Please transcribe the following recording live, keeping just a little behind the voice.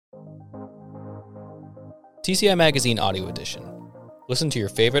TCI Magazine Audio Edition. Listen to your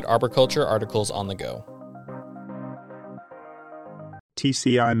favorite arboriculture articles on the go.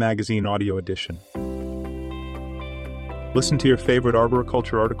 TCI Magazine Audio Edition. Listen to your favorite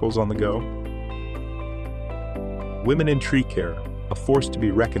arboriculture articles on the go. Women in Tree Care, a force to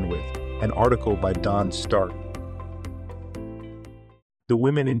be reckoned with, an article by Don Stark. The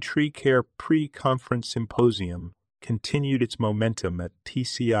Women in Tree Care Pre-Conference Symposium continued its momentum at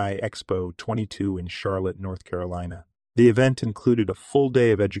TCI Expo 22 in Charlotte, North Carolina. The event included a full day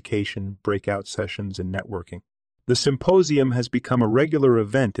of education, breakout sessions, and networking. The symposium has become a regular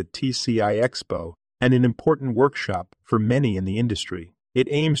event at TCI Expo and an important workshop for many in the industry. It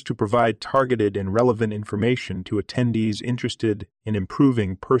aims to provide targeted and relevant information to attendees interested in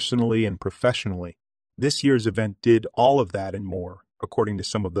improving personally and professionally. This year's event did all of that and more, according to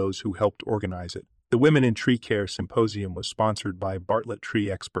some of those who helped organize it. The Women in Tree Care Symposium was sponsored by Bartlett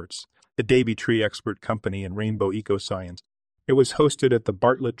Tree Experts, the Davey Tree Expert Company, and Rainbow Ecoscience. It was hosted at the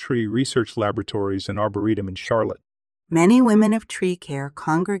Bartlett Tree Research Laboratories and Arboretum in Charlotte. Many women of tree care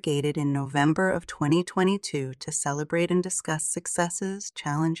congregated in November of 2022 to celebrate and discuss successes,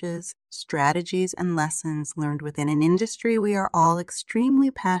 challenges, strategies, and lessons learned within an industry we are all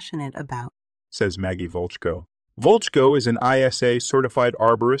extremely passionate about, says Maggie Volchko. Volchko is an ISA-certified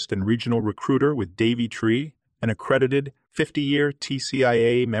arborist and regional recruiter with Davey Tree, an accredited 50-year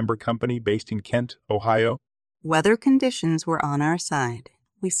TCIA member company based in Kent, Ohio. Weather conditions were on our side.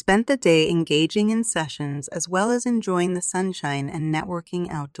 We spent the day engaging in sessions as well as enjoying the sunshine and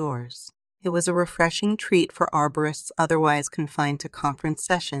networking outdoors. It was a refreshing treat for arborists otherwise confined to conference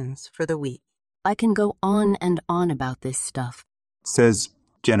sessions for the week. I can go on and on about this stuff, says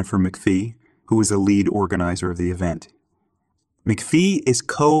Jennifer McPhee, who is a lead organizer of the event. McPhee is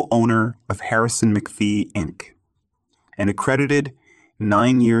co-owner of Harrison McPhee, Inc., an accredited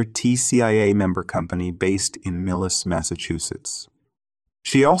 9-year TCIA member company based in Millis, Massachusetts.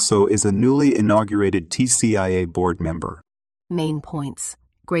 She also is a newly inaugurated TCIA board member. Main points.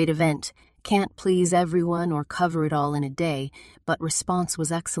 Great event. Can't please everyone or cover it all in a day, but response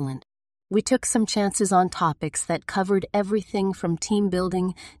was excellent. We took some chances on topics that covered everything from team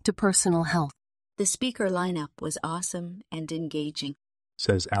building to personal health. The speaker lineup was awesome and engaging,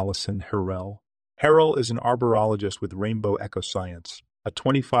 says Allison Harrell. Harrell is an arborologist with Rainbow Ecoscience, a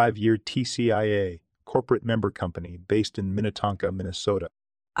 25-year TCIA corporate member company based in Minnetonka, Minnesota.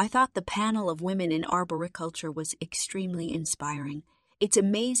 I thought the panel of women in arboriculture was extremely inspiring. It's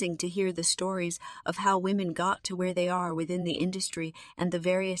amazing to hear the stories of how women got to where they are within the industry and the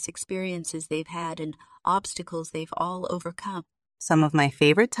various experiences they've had and obstacles they've all overcome. Some of my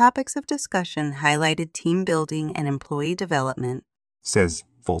favorite topics of discussion highlighted team building and employee development, says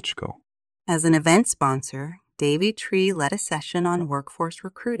Volchko. As an event sponsor, Davey Tree led a session on workforce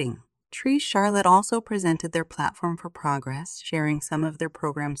recruiting. Tree Charlotte also presented their platform for progress, sharing some of their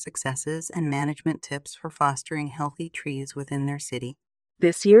program successes and management tips for fostering healthy trees within their city.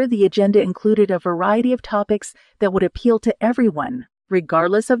 This year, the agenda included a variety of topics that would appeal to everyone,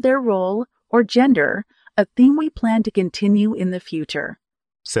 regardless of their role or gender, a theme we plan to continue in the future,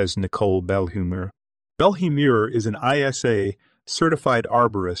 says Nicole Belhumeur. Belhumeur is an ISA certified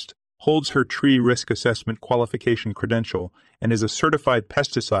arborist, holds her tree risk assessment qualification credential, and is a certified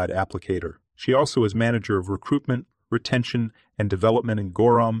pesticide applicator. She also is manager of recruitment, retention, and development in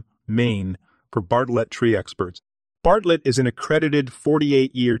Gorham, Maine, for Bartlett Tree Experts. Bartlett is an accredited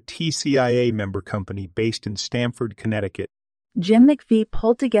 48-year TCIA member company based in Stamford, Connecticut. Jim McPhee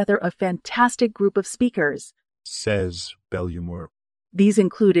pulled together a fantastic group of speakers, says Belhumeur. These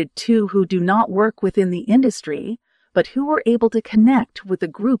included 2 who do not work within the industry, but who were able to connect with the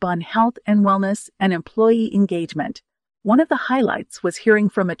group on health and wellness and employee engagement. One of the highlights was hearing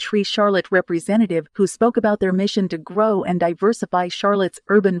from a Tree Charlotte representative who spoke about their mission to grow and diversify Charlotte's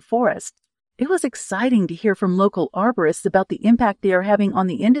urban forests. It was exciting to hear from local arborists about the impact they are having on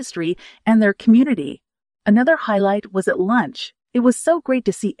the industry and their community. Another highlight was at lunch. It was so great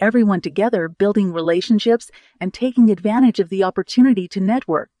to see everyone together building relationships and taking advantage of the opportunity to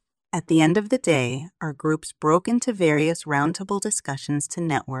network. At the end of the day, our groups broke into various roundtable discussions to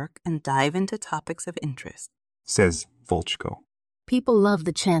network and dive into topics of interest, says Volchko. People love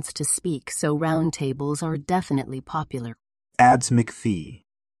the chance to speak, so roundtables are definitely popular, adds McPhee.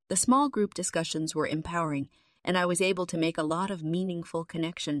 The small group discussions were empowering, and I was able to make a lot of meaningful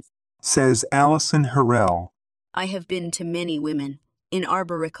connections, says Allison Harrell. I have been to many women in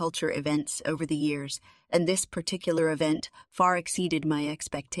arboriculture events over the years, and this particular event far exceeded my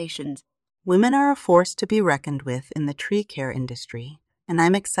expectations. Women are a force to be reckoned with in the tree care industry, and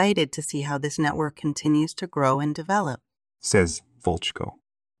I'm excited to see how this network continues to grow and develop, says Volchko.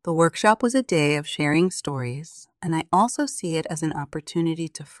 The workshop was a day of sharing stories, and I also see it as an opportunity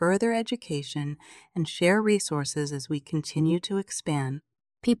to further education and share resources as we continue to expand.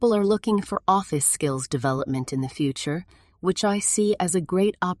 People are looking for office skills development in the future, which I see as a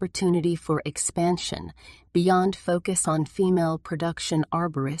great opportunity for expansion beyond focus on female production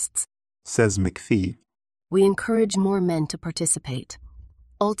arborists, says McPhee. We encourage more men to participate.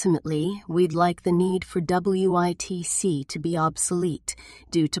 Ultimately, we'd like the need for WITC to be obsolete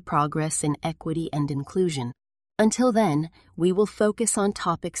due to progress in equity and inclusion. Until then, we will focus on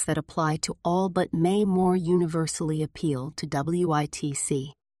topics that apply to all but may more universally appeal to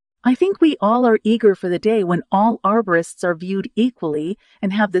WITC. I think we all are eager for the day when all arborists are viewed equally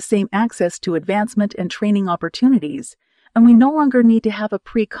and have the same access to advancement and training opportunities, and we no longer need to have a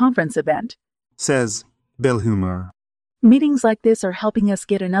pre-conference event, says Belhumeur. Meetings like this are helping us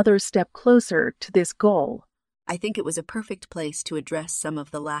get another step closer to this goal. I think it was a perfect place to address some of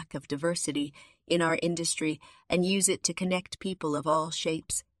the lack of diversity in our industry and use it to connect people of all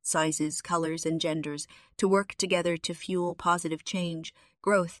shapes, sizes, colors, and genders to work together to fuel positive change,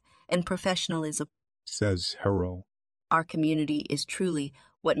 growth, and professionalism, says Hero. Our community is truly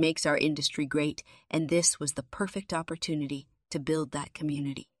what makes our industry great, and this was the perfect opportunity to build that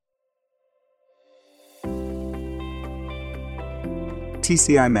community.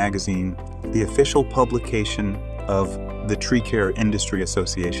 TCI Magazine, the official publication of the Tree Care Industry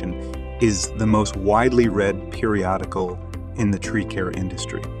Association, is the most widely read periodical in the tree care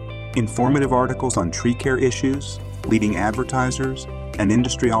industry. Informative articles on tree care issues, leading advertisers, an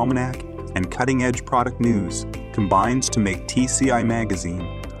industry almanac, and cutting-edge product news combines to make TCI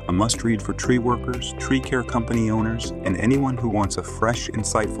Magazine a must-read for tree workers, tree care company owners, and anyone who wants a fresh,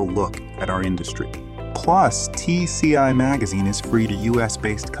 insightful look at our industry. Plus, TCI Magazine is free to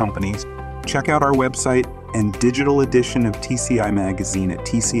U.S.-based companies. Check out our website and digital edition of TCI Magazine at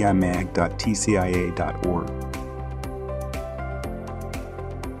tcimag.tcia.org.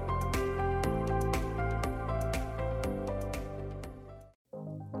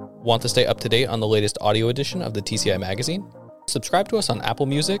 Want to stay up to date on the latest audio edition of the TCI Magazine? Subscribe to us on Apple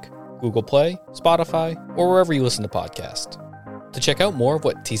Music, Google Play, Spotify, or wherever you listen to podcasts. To check out more of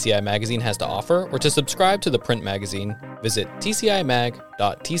what TCI Magazine has to offer or to subscribe to the print magazine, visit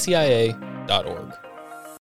tcimag.tcia.org.